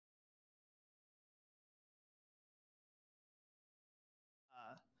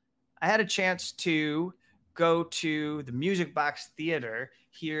I had a chance to go to the Music Box Theater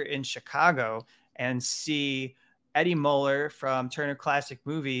here in Chicago and see Eddie Muller from Turner Classic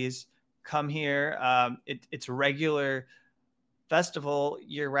Movies come here. It's a regular festival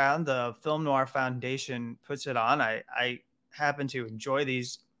year round. The Film Noir Foundation puts it on. I happen to enjoy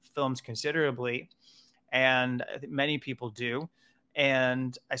these films considerably, and I think many people do.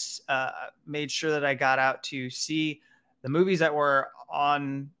 And I made sure that I got out to see the movies that were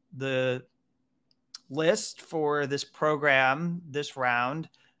on the list for this program this round.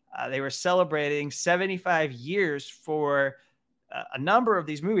 They were celebrating 75 years for a number of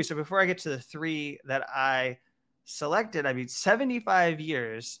these movies. So before I get to the three that I selected, I mean, 75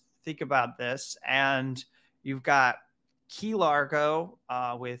 years. Think about this. And you've got Key Largo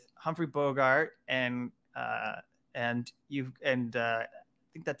with Humphrey Bogart I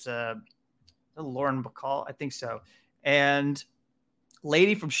think that's a Lauren Bacall. I think so. And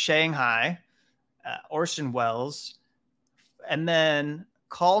Lady from Shanghai, Orson Welles, and then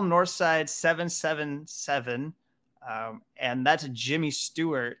Call Northside 777, and that's a Jimmy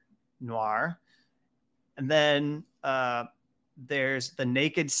Stewart noir. And then there's The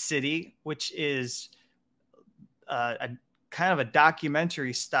Naked City, which is a kind of a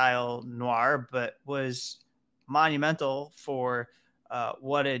documentary style noir, but was monumental for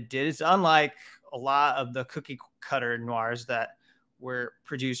what it did. It's unlike a lot of the cookie cutter noirs that were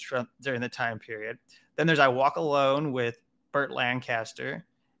produced during the time period. Then there's I Walk Alone with Burt Lancaster,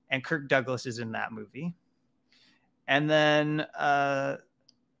 and Kirk Douglas is in that movie. And then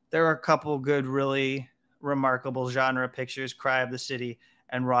there are a couple good, really remarkable genre pictures, Cry of the City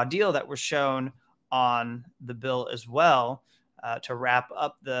and Raw Deal, that were shown on the bill as well to wrap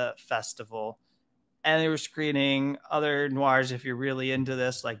up the festival. And they were screening other noirs, if you're really into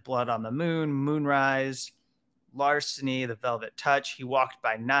this, like Blood on the Moon, Moonrise, Larceny, The Velvet Touch, He Walked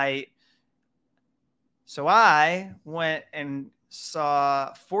by Night. So I went and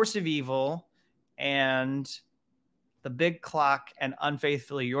saw Force of Evil and The Big Clock and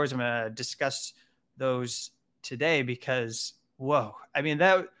Unfaithfully Yours. I'm going to discuss those today because, whoa, I mean,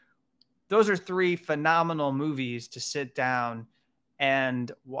 those are three phenomenal movies to sit down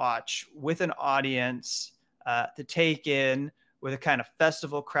and watch with an audience, to take in with a kind of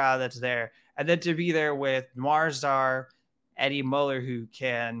festival crowd that's there. And then to be there with noir czar Eddie Muller, who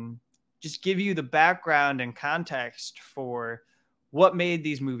can just give you the background and context for what made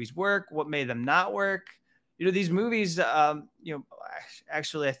these movies work, what made them not work. You know, these movies,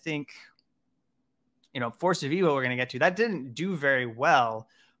 actually, I think, Force of Evil we're going to get to, that didn't do very well,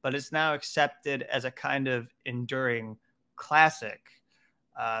 but it's now accepted as a kind of enduring classic.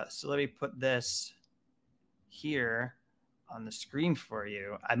 So let me put this here on the screen for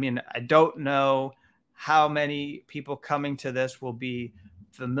you. I mean, I don't know how many people coming to this will be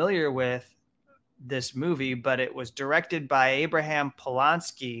familiar with this movie, but it was directed by Abraham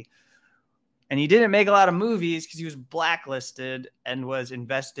Polanski, and he didn't make a lot of movies because he was blacklisted and was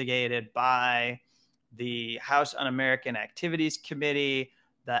investigated by the House Un-American Activities Committee.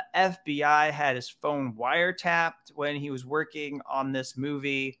 The FBI had his phone wiretapped when he was working on this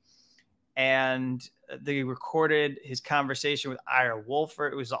movie, and they recorded his conversation with Ira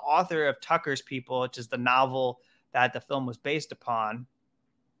Wolfert, who was the author of Tucker's People, which is the novel that the film was based upon.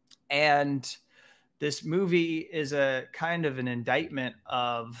 And this movie is a kind of an indictment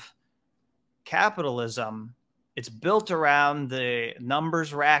of capitalism. It's built around the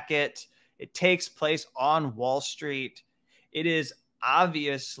numbers racket. It takes place on Wall Street. It is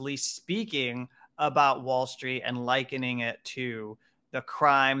obviously speaking about Wall Street and likening it to the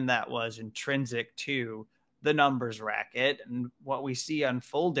crime that was intrinsic to the numbers racket. And what we see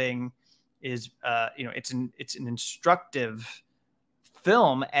unfolding is, it's an instructive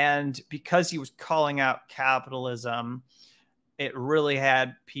film. And because he was calling out capitalism, it really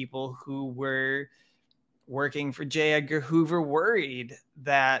had people who were working for J. Edgar Hoover worried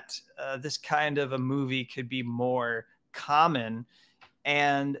that this kind of a movie could be more common.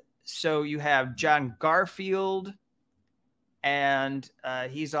 And so you have John Garfield, and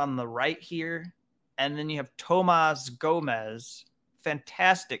he's on the right here. And then you have Tomas Gomez,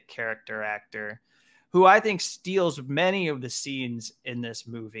 fantastic character actor, who I think steals many of the scenes in this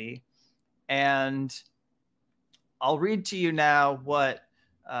movie. And I'll read to you now what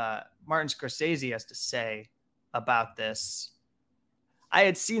Martin Scorsese has to say about this. I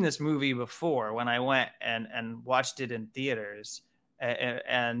had seen this movie before when I went and watched it in theaters.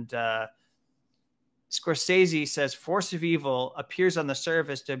 And Scorsese says, Force of Evil appears on the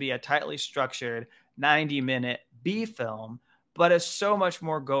surface to be a tightly structured 90-minute B film, but has so much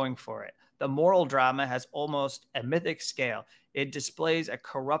more going for it. the moral drama has almost a mythic scale. It displays a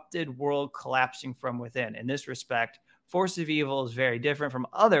corrupted world collapsing from within. In this respect, Force of Evil is very different from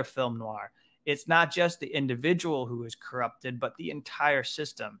other film noir. It's not just the individual who is corrupted, but the entire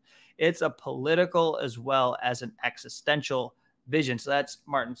system. It's a political as well as an existential vision. So that's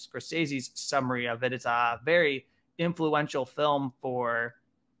Martin Scorsese's summary of it. It's a very influential film for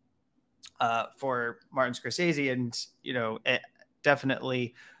Martin Scorsese, and it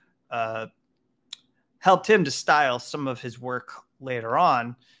definitely helped him to style some of his work later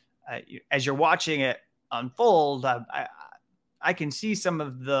on. As you're watching it unfold, I can see some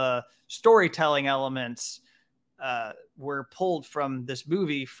of the storytelling elements were pulled from this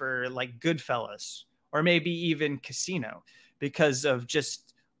movie for like Goodfellas or maybe even Casino, because of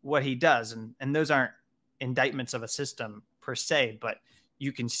just what he does. And those aren't indictments of a system per se, but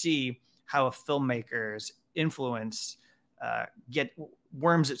you can see how a filmmaker's influence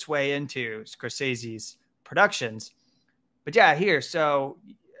worms its way into Scorsese's productions. But yeah, here, so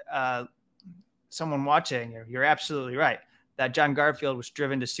someone watching, you're absolutely right that John Garfield was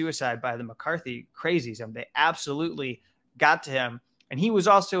driven to suicide by the McCarthy crazies. They absolutely got to him. And he was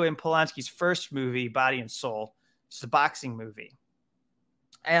also in Polanski's first movie, Body and Soul. It's a boxing movie.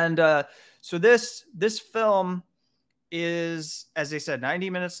 And so this film is, as I said, 90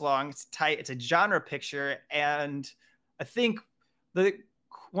 minutes long. It's tight. It's a genre picture. And I think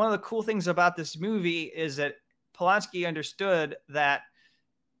one of the cool things about this movie is that Polanski understood that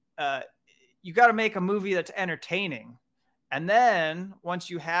you got to make a movie that's entertaining. And then once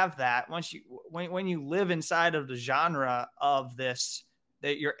you have that, when you live inside of the genre of this,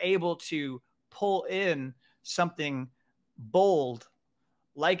 that you're able to pull in something bold,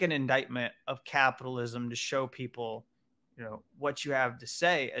 like an indictment of capitalism, to show people, what you have to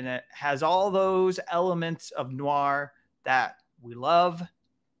say. And it has all those elements of noir that we love.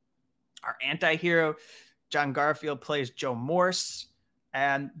 Our anti-hero, John Garfield, plays Joe Morse.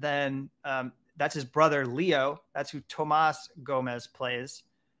 And then that's his brother, Leo. That's who Tomas Gomez plays.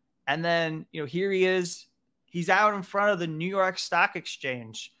 And then, here he is. He's out in front of the New York Stock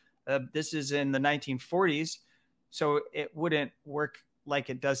Exchange. This is in the 1940s, so it wouldn't work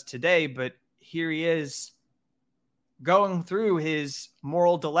like it does today. But here he is going through his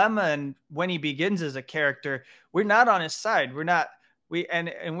moral dilemma. And when he begins as a character, we're not on his side. We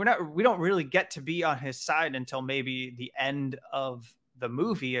don't really get to be on his side until maybe the end of the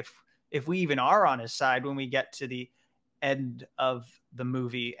movie, if we even are on his side when we get to the end of the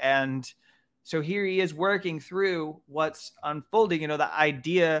movie. And so here he is working through what's unfolding. The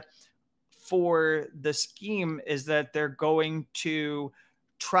idea for the scheme is that they're going to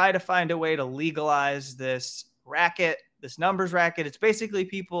try to find a way to legalize this racket, this numbers racket. It's basically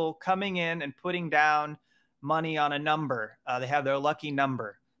people coming in and putting down money on a number. They have their lucky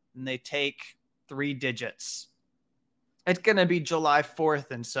number and they take 3 digits. It's going to be July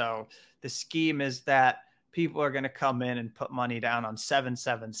 4th. And so the scheme is that people are going to come in and put money down on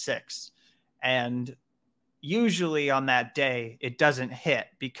 776. And usually on that day, it doesn't hit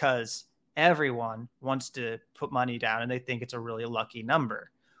because everyone wants to put money down and they think it's a really lucky number.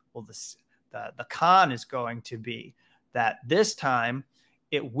 Well, the con is going to be that this time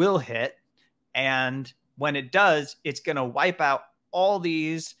it will hit. And when it does, it's going to wipe out all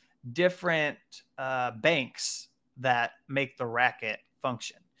these different banks that make the racket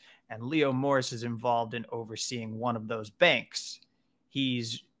function. And Leo Morris is involved in overseeing one of those banks.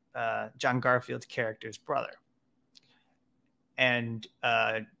 He's John Garfield's character's brother. And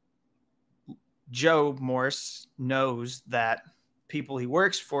Joe Morse knows that people he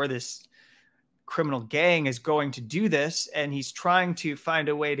works for, this criminal gang, is going to do this. And he's trying to find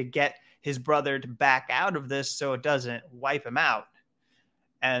a way to get his brother to back out of this so it doesn't wipe him out.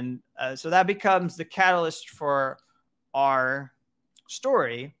 And so that becomes the catalyst for our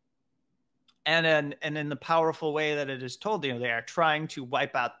story. And in the powerful way that it is told, they are trying to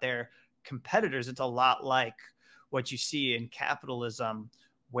wipe out their competitors. It's a lot like what you see in capitalism,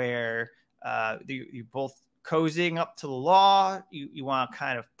 where you both cozying up to the law. You want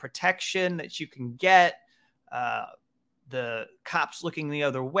kind of protection that you can get. The cops looking the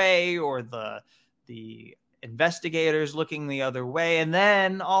other way, or the investigators looking the other way. And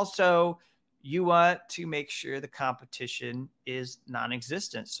then also you want to make sure the competition is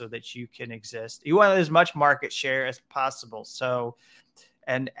non-existent so that you can exist. You want as much market share as possible. So,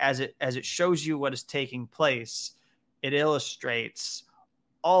 and as it shows you what is taking place, it illustrates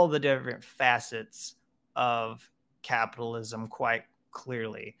all the different facets of capitalism quite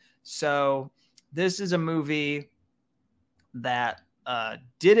clearly. So this is a movie that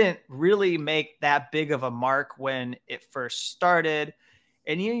didn't really make that big of a mark when it first started.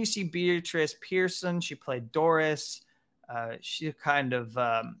 And here you see Beatrice Pearson. She played Doris. She's kind of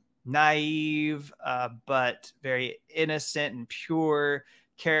naive, but very innocent and pure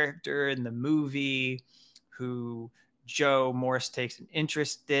character in the movie who Joe Morse takes an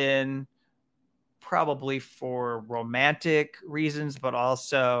interest in, probably for romantic reasons, but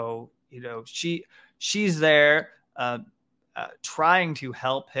also, she's there trying to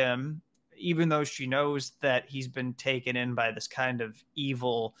help him, even though she knows that he's been taken in by this kind of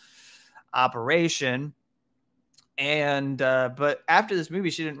evil operation. And but after this movie,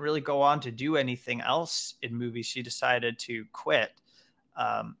 she didn't really go on to do anything else in movies. She decided to quit.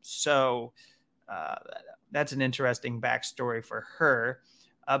 So that's an interesting backstory for her.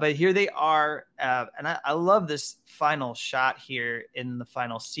 But here they are. And I love this final shot here in the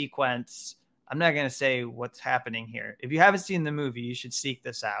final sequence. I'm not going to say what's happening here. If you haven't seen the movie, you should seek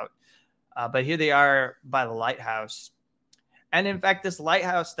this out. But here they are by the lighthouse. And in fact, this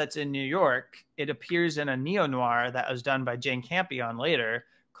lighthouse that's in New York, it appears in a neo-noir that was done by Jane Campion later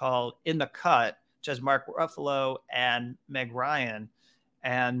called In the Cut, which has Mark Ruffalo and Meg Ryan.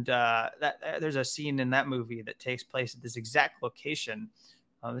 And there's a scene in that movie that takes place at this exact location.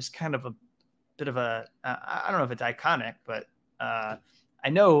 It's kind of a bit of a, I don't know if it's iconic, but I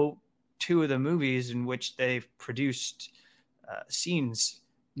know two of the movies in which they've produced scenes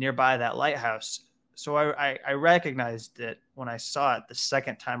nearby that lighthouse. So I recognized it when I saw it the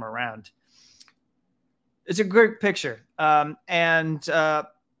second time around. It's a great picture. And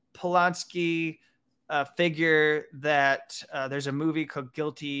Polanski figure that there's a movie called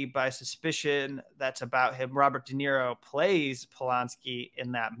Guilty by Suspicion that's about him. Robert De Niro plays Polanski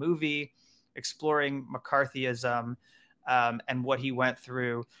in that movie, exploring McCarthyism and what he went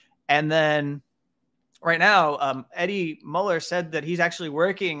through. And then right now, Eddie Muller said that he's actually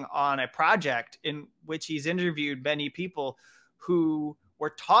working on a project in which he's interviewed many people who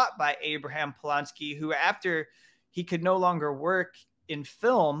were taught by Abraham Polanski, who after he could no longer work in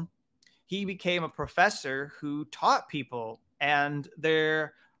film, he became a professor who taught people. And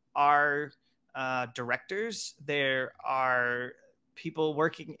there are directors, there are people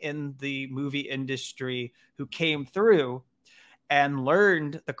working in the movie industry who came through and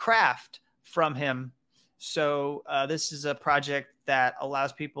learned the craft from him. So this is a project that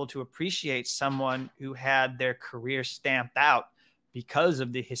allows people to appreciate someone who had their career stamped out because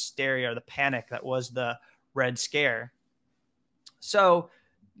of the hysteria or the panic that was the Red Scare. So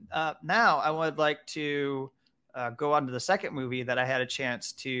now I would like to go on to the second movie that I had a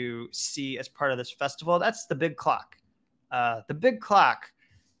chance to see as part of this festival. That's The Big Clock. The Big Clock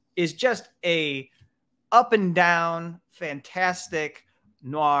is just a up and down, fantastic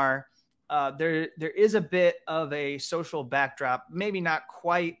noir. There is a bit of a social backdrop, maybe not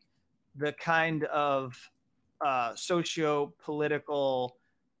quite the kind of socio-political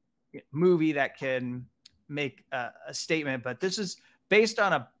movie that can make a statement, but this is based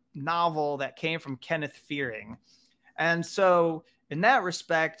on a novel that came from Kenneth Fearing. And so in that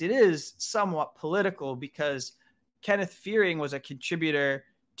respect, it is somewhat political because Kenneth Fearing was a contributor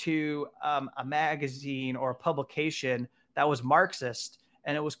to a magazine or a publication that was Marxist,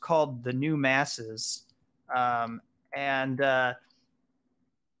 and it was called The New Masses.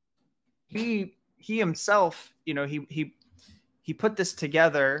 He himself, he put this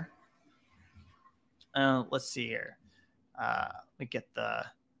together. Let's see here. Let me get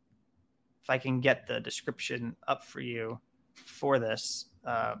if I can get the description up for you for this.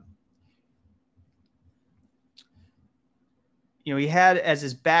 He had as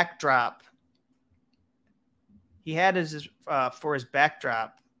his backdrop. He had as his for his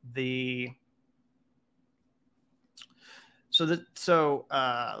backdrop the.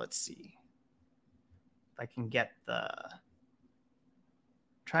 Let's see if I can get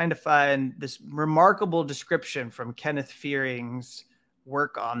trying to find this remarkable description from Kenneth Fearing's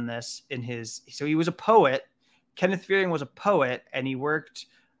work on this so he was a poet. Kenneth Fearing was a poet, and he worked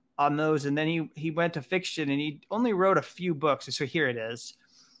on those, and then he went to fiction, and he only wrote a few books. So here it is.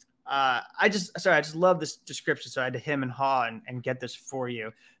 I just love this description. So I had to hem and haw and get this for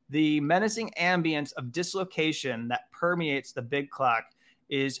you. The menacing ambience of dislocation that permeates the big clock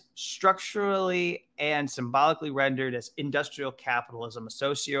is structurally and symbolically rendered as industrial capitalism, a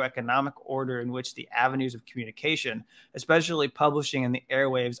socioeconomic order in which the avenues of communication, especially publishing and the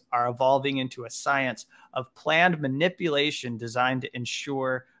airwaves, are evolving into a science of planned manipulation designed to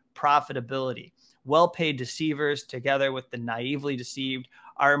ensure profitability. Well-paid deceivers, together with the naively deceived,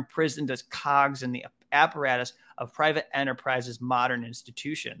 are imprisoned as cogs in the apparatus of private enterprises' modern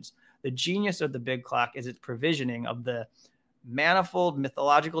institutions. The genius of the big clock is its provisioning of the manifold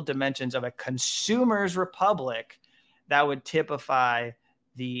mythological dimensions of a consumer's republic that would typify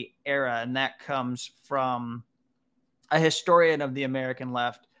the era, and that comes from a historian of the American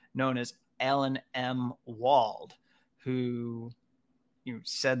left known as Alan M. Wald, who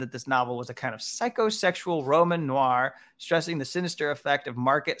said that this novel was a kind of psychosexual Roman noir, stressing the sinister effect of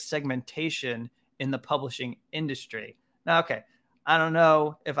market segmentation in the publishing industry. Now, okay, I don't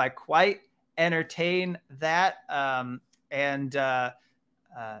know if I quite entertain that. Yeah,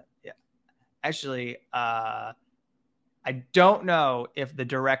 actually, I don't know if the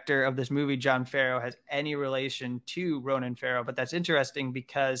director of this movie, John Farrow, has any relation to Ronan Farrow, but that's interesting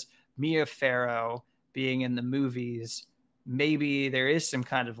because Mia Farrow being in the movies, maybe there is some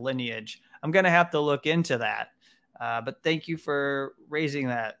kind of lineage. I'm going to have to look into that. But thank you for raising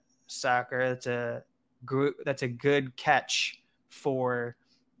that, Soccer. That's a good catch for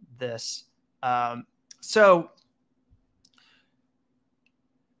this. So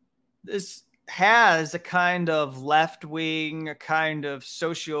this has a kind of left-wing, a kind of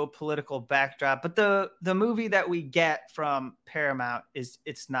socio-political backdrop, but the movie that we get from Paramount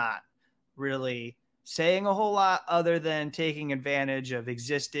it's not really saying a whole lot other than taking advantage of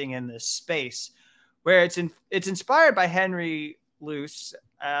existing in this space where it's inspired by Henry Luce,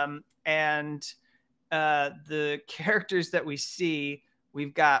 and the characters that we see,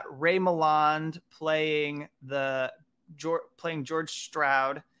 we've got Ray Milland playing George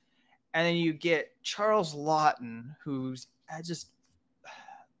Stroud. And then you get Charles Laughton, who's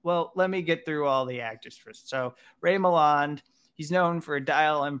let me get through all the actors first. So Ray Milland, he's known for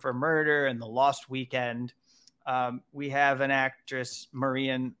Dial M for Murder and The Lost Weekend. We have an actress,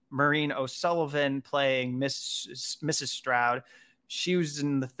 Maureen O'Sullivan, playing Mrs. Stroud. She was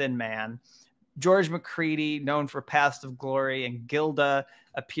in The Thin Man. George McCready, known for Paths of Glory, and Gilda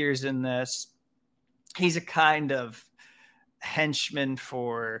appears in this. He's a kind of henchman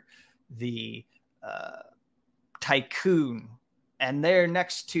for the tycoon. And there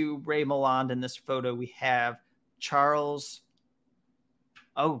next to Ray Milland in this photo, we have Charles.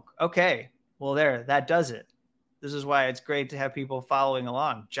 Oh, okay. Well, that does it. This is why it's great to have people following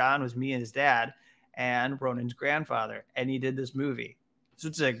along. John was me and his dad and Ronan's grandfather, and he did this movie.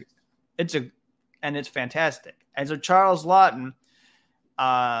 So it's fantastic. And so Charles Laughton,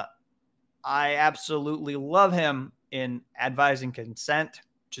 I absolutely love him in Advising Consent,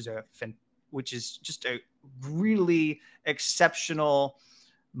 which is just a really exceptional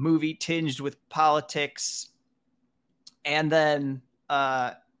movie tinged with politics. And then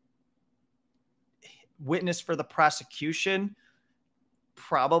Witness for the Prosecution,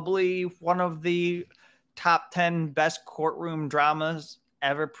 probably one of the top 10 best courtroom dramas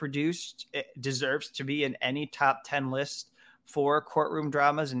ever produced. It deserves to be in any top 10 list for courtroom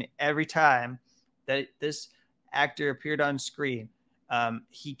dramas. And every time that this actor appeared on screen,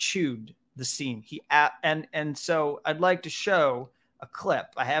 he chewed the scene. And so I'd like to show a clip.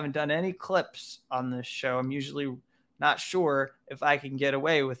 I haven't done any clips on this show. I'm usually not sure if I can get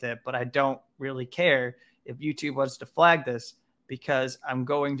away with it, but I don't really care if YouTube wants to flag this, because I'm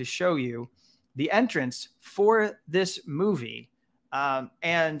going to show you the entrance for this movie.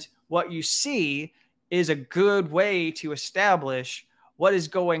 And what you see is a good way to establish what is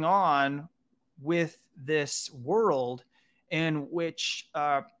going on with this world in which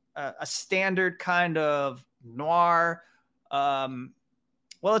a standard kind of noir,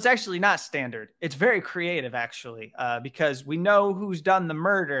 well, it's actually not standard. It's very creative, actually, because we know who's done the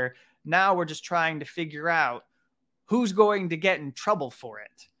murder. Now we're just trying to figure out who's going to get in trouble for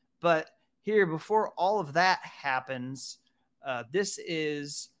it. But here, before all of that happens, this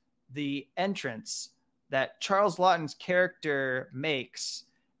is the entrance that Charles Laughton's character makes.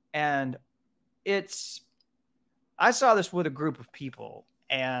 And I saw this with a group of people,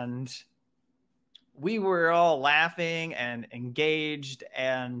 and we were all laughing and engaged,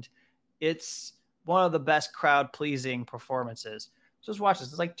 and it's one of the best crowd-pleasing performances. Just watch this.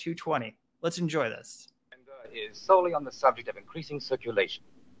 It's like 2:20. Let's enjoy this. Is solely on the subject of increasing circulation.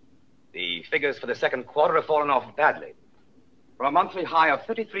 The figures for the second quarter have fallen off badly. From a monthly high of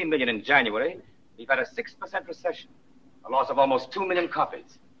 33 million in January, we've had a 6% recession, a loss of almost 2 million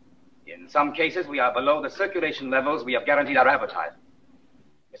copies. In some cases, we are below the circulation levels we have guaranteed our advertising.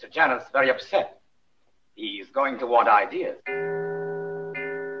 Mr. Janet's very upset. He's going to want ideas.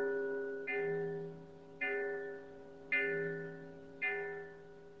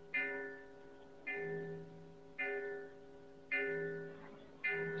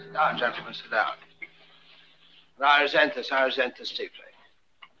 Sit down, gentlemen, sit down. And I resent this deeply.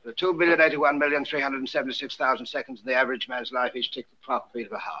 The 2,081,376,000 seconds in the average man's life each tick the proper beat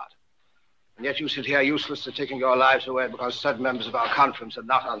of a heart. And yet you sit here uselessly taking your lives away because certain members of our conference are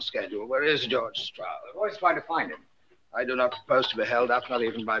not on schedule. Where is George Stroud? We're always trying to find him. I do not propose to be held up, not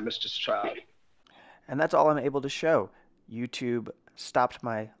even by Mr. Stroud. And that's all I'm able to show. YouTube stopped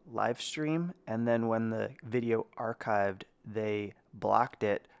my live stream, and then when the video archived, they blocked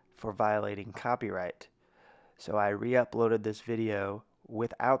it for violating copyright. So I re-uploaded this video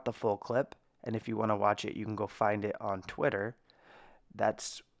without the full clip, and if you want to watch it, you can go find it on Twitter.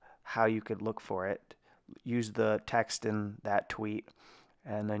 That's how you could look for it. Use the text in that tweet,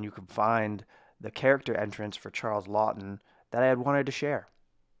 and then you can find the character entrance for Charles Lawton that I had wanted to share.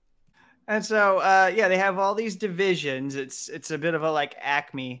 And so, yeah, they have all these divisions. It's a bit of a like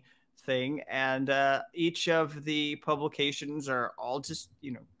Acme thing, and each of the publications are all just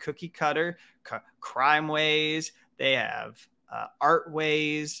cookie cutter crime ways. They have art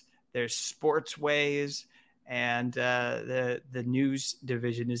ways. There's sports ways, and the news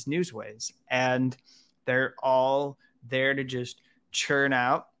division is newsways, and they're all there to just churn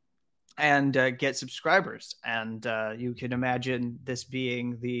out and get subscribers. And you can imagine this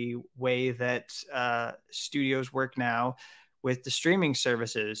being the way that studios work now with the streaming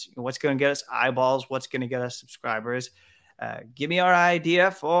services. What's going to get us eyeballs? What's going to get us subscribers? Give me our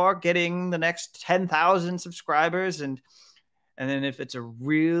idea for getting the next 10,000 subscribers. And then if it's a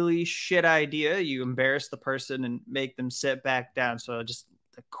really shit idea, you embarrass the person and make them sit back down. So just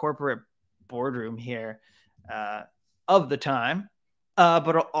the corporate boardroom here of the time.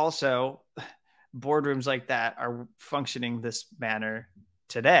 But also boardrooms like that are functioning this manner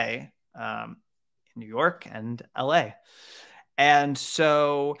today in New York and LA. And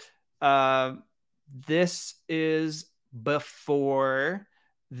so this is before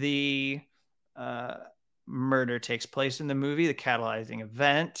the murder takes place in the movie, the catalyzing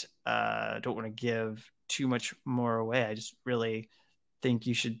event. I don't want to give too much more away. I just really think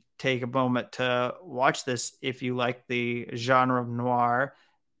you should take a moment to watch this if you like the genre of noir,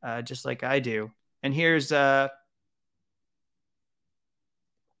 just like I do. And here is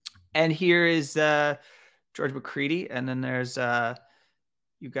George McCready, and then there's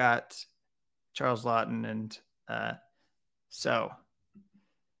you got Charles Lawton, and so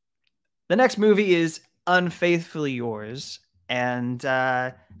the next movie is Unfaithfully Yours, and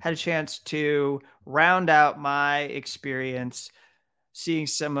had a chance to round out my experience seeing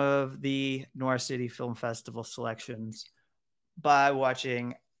some of the Noir City Film Festival selections by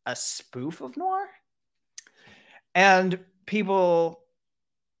watching a spoof of noir. And people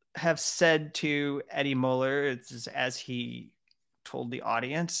have said to Eddie Muller, as he told the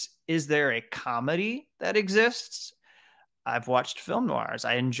audience, is there a comedy that exists? I've watched film noirs.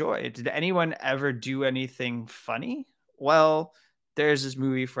 I enjoy it. Did anyone ever do anything funny? Well, there's this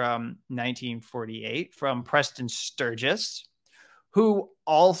movie from 1948 from Preston Sturges, who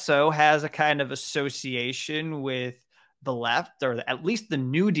also has a kind of association with the left, or at least the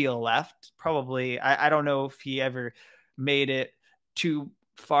New Deal left. Probably, I don't know if he ever made it too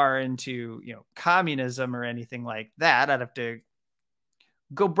far into communism or anything like that. I'd have to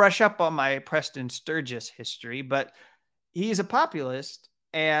go brush up on my Preston Sturges history, but he's a populist,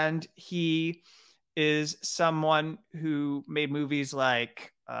 and he is someone who made movies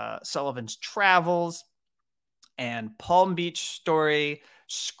like Sullivan's Travels and Palm Beach Story,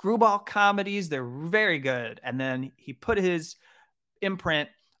 screwball comedies. They're very good. And then he put his imprint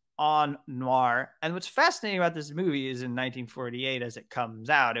on noir. And what's fascinating about this movie is in 1948, as it comes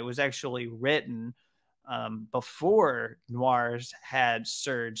out, it was actually written before noirs had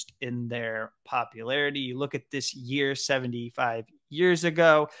surged in their popularity. You look at this year, 75 years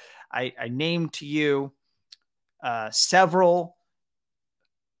ago, I named to you several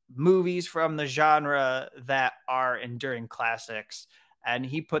movies from the genre that are enduring classics, and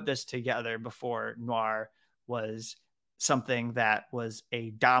he put this together before noir was something that was a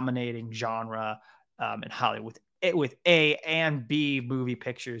dominating genre in Hollywood, with A and B movie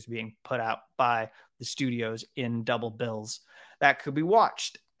pictures being put out by the studios in double bills that could be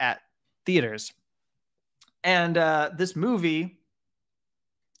watched at theaters. And this movie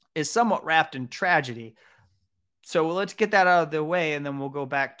is somewhat wrapped in tragedy. So let's get that out of the way, and then we'll go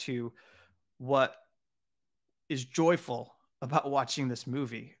back to what is joyful about watching this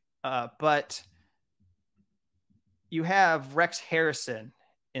movie. But you have Rex Harrison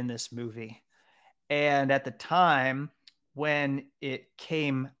in this movie. And at the time when it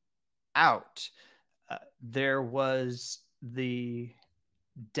came out, there was the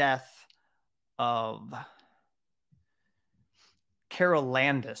death of Carol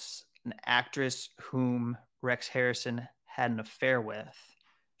Landis, an actress whom Rex Harrison had an affair with.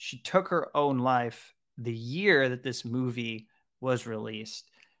 She took her own life the year that this movie was released.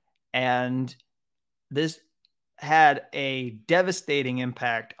 And this had a devastating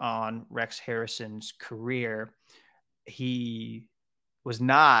impact on Rex Harrison's career. he was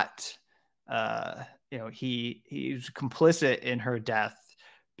not, he was complicit in her death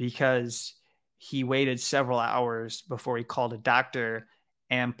because he waited several hours before he called a doctor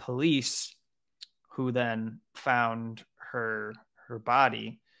and police, who then found her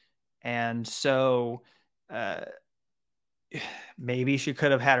body. And so maybe she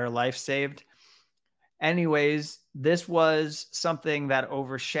could have had her life saved. Anyways, this was something that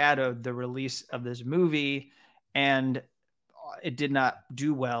overshadowed the release of this movie, and it did not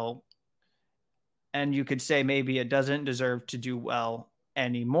do well. And you could say maybe it doesn't deserve to do well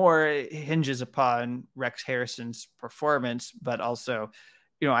anymore. It hinges upon Rex Harrison's performance, but also,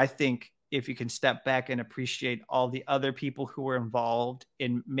 I think if you can step back and appreciate all the other people who were involved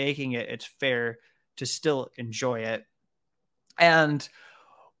in making it, it's fair to still enjoy it. And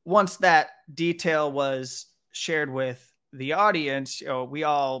once that detail was shared with the audience, we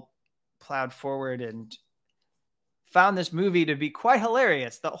all plowed forward and found this movie to be quite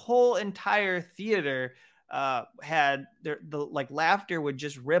hilarious. The whole entire theater had the laughter would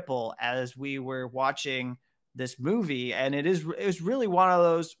just ripple as we were watching this movie. And it was really one of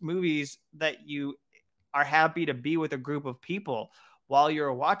those movies that you are happy to be with a group of people while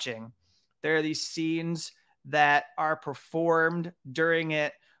you're watching. There are these scenes that are performed during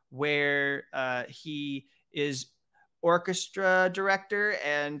it where he is orchestra director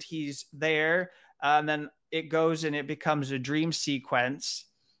and he's there. And then it goes and it becomes a dream sequence.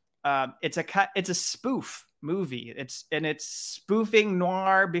 It's a spoof movie. It's spoofing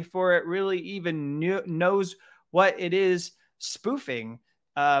noir before it really even knows what it is spoofing.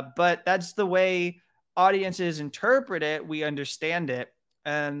 But that's the way audiences interpret it. We understand it.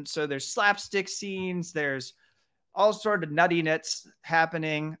 And so there's slapstick scenes. There's all sort of nuttiness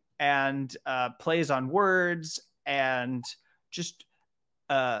happening, and plays on words, and just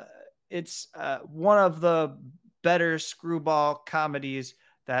it's one of the better screwball comedies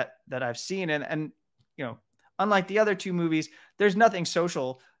that I've seen. And unlike the other two movies, there's nothing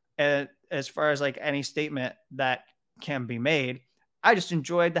social as far as like any statement that can be made. I just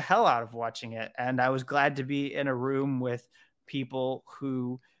enjoyed the hell out of watching it, and I was glad to be in a room with people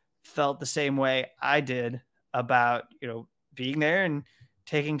who felt the same way I did about being there and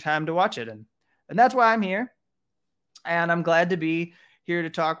taking time to watch it. And that's why I'm here, and I'm glad to be here to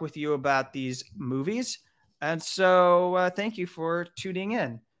talk with you about these movies. And so thank you for tuning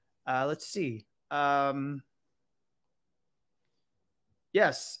in. Let's see.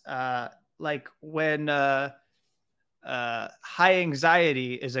 Yes, like when High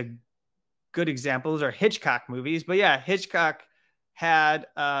Anxiety is a good example. Those are Hitchcock movies. But yeah, Hitchcock had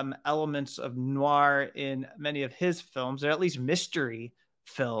elements of noir in many of his films, or at least mystery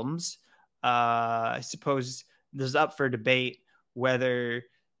films. I suppose this is up for debate whether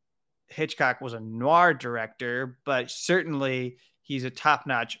Hitchcock was a noir director, but certainly he's a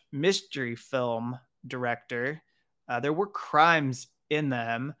top-notch mystery film director. There were crimes in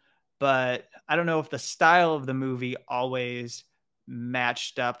them, but I don't know if the style of the movie always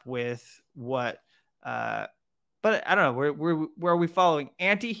matched up with what but I don't know, were we following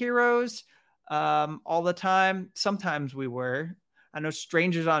anti-heroes all the time? Sometimes we were. I know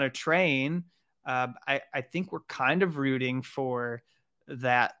Strangers on a Train, I think we're kind of rooting for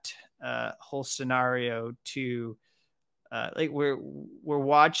that whole scenario to like we're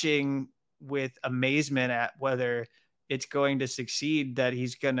watching with amazement at whether it's going to succeed, that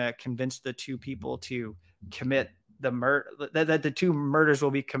he's going to convince the two people to commit the murder, that the two murders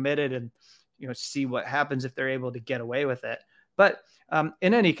will be committed, and see what happens if they're able to get away with it. But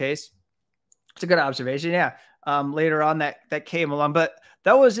in any case, it's a good observation. Yeah. Later on that came along, but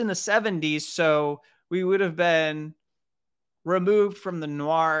that was in the 70s. So we would have been removed from the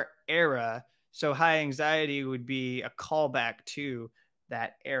noir era. So High Anxiety would be a callback to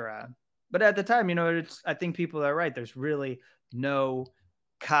that era. But at the time, I think people are right. There's really no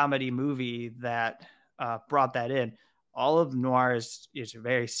comedy movie that brought that in. All of noir is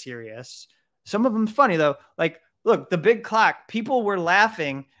very serious. Some of them funny though. Like, look, The Big Clock. People were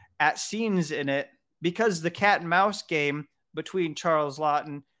laughing at scenes in it because the cat and mouse game between Charles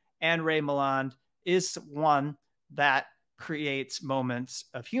Laughton and Ray Milland is one that creates moments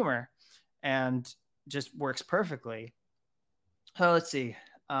of humor and just works perfectly. So let's see.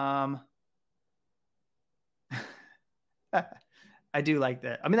 I do like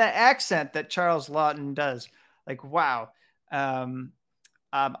that. I mean, that accent that Charles Laughton does, like, wow.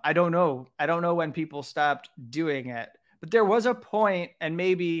 I don't know. I don't know when people stopped doing it, but there was a point, and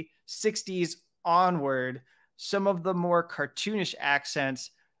maybe 60s onward, some of the more cartoonish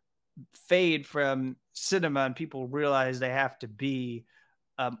accents fade from cinema and people realize they have to be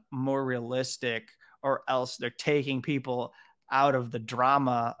more realistic, or else they're taking people out of the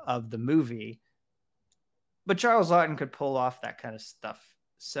drama of the movie. But Charles Laughton could pull off that kind of stuff.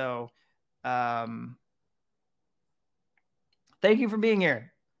 So, thank you for being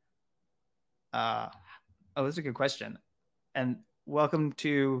here. That's a good question. And welcome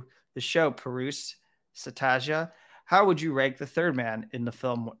to the show, Peruse Sataja. How would you rank The Third Man in the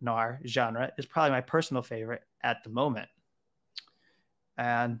film noir genre? Is probably my personal favorite at the moment.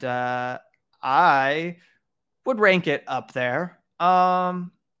 And I would rank it up there.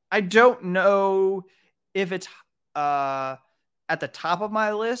 I don't know if it's at the top of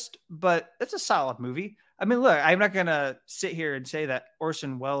my list, but it's a solid movie. I mean, look, I'm not going to sit here and say that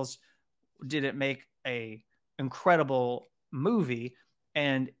Orson Welles didn't make a incredible movie,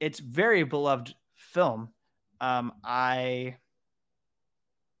 and it's very beloved film. I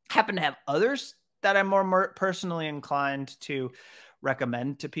happen to have others that I'm more personally inclined to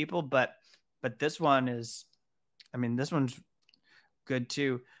recommend to people, but this one is, I mean, this one's good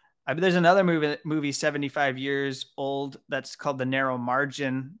too. I mean, there's another movie 75 years old that's called The Narrow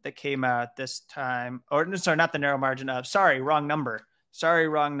Margin that came out this time. Or sorry, not The Narrow Margin. Wrong number.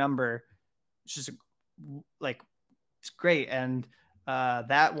 It's just like, it's great. And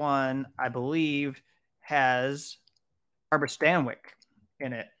that one, I believe, has Barbara Stanwyck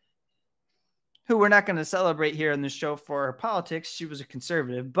in it, who we're not going to celebrate here in the show for her politics. She was a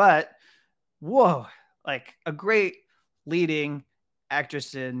conservative, but whoa, like a great leading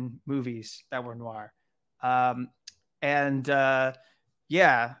actress in movies that were noir.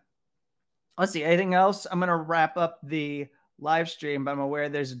 Yeah, let's see, anything else? I'm going to wrap up the live stream, but I'm aware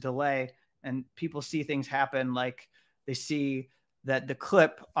there's a delay and people see things happen. Like they see that the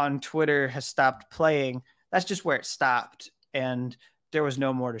clip on Twitter has stopped playing. That's just where it stopped. And there was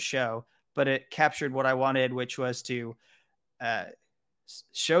no more to show, but it captured what I wanted, which was to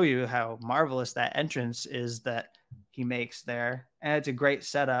show you how marvelous that entrance is that he makes there. And it's a great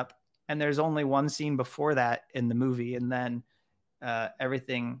setup. And there's only one scene before that in the movie, and then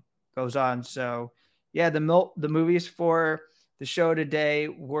everything goes on. So yeah, the movies for the show today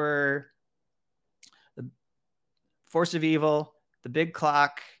were The Force of Evil, The Big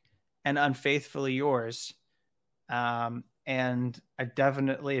Clock, and Unfaithfully Yours. And I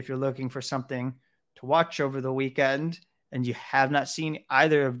definitely, if you're looking for something to watch over the weekend and you have not seen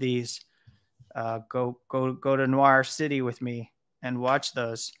either of these, go to Noir City with me and watch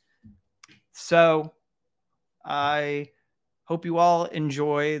those. So I hope you all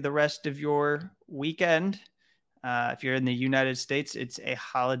enjoy the rest of your weekend. If you're in the United States, it's a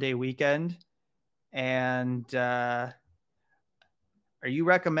holiday weekend. And are you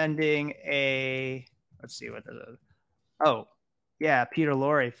recommending let's see what this is. Oh, yeah, Peter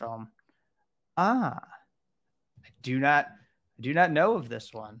Lorre film. I do not know of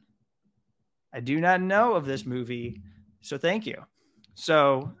this one. I do not know of this movie. So thank you.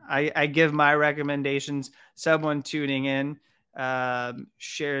 So I give my recommendations. Someone tuning in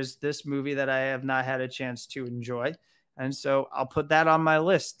shares this movie that I have not had a chance to enjoy. And so I'll put that on my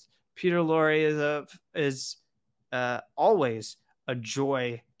list. Peter Lorre is always a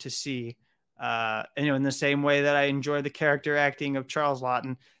joy to see. In the same way that I enjoy the character acting of Charles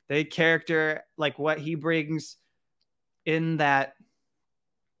Laughton, the character, like what he brings in that,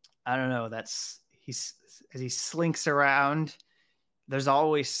 I don't know, as he slinks around, there's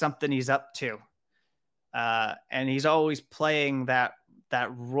always something he's up to. And he's always playing that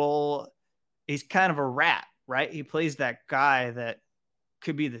role. He's kind of a rat, right? He plays that guy that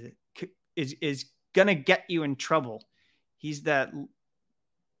could be is going to get you in trouble. He's that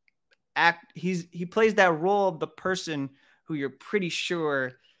he plays that role of the person who you're pretty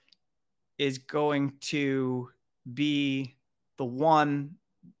sure is going to be the one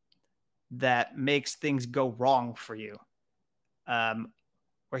that makes things go wrong for you,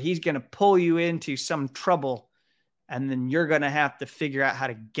 where he's going to pull you into some trouble and then you're going to have to figure out how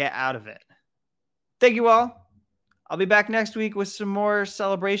to get out of it. Thank you all. I'll be back next week with some more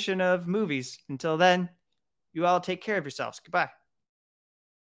celebration of movies. Until then, you all take care of yourselves. Goodbye.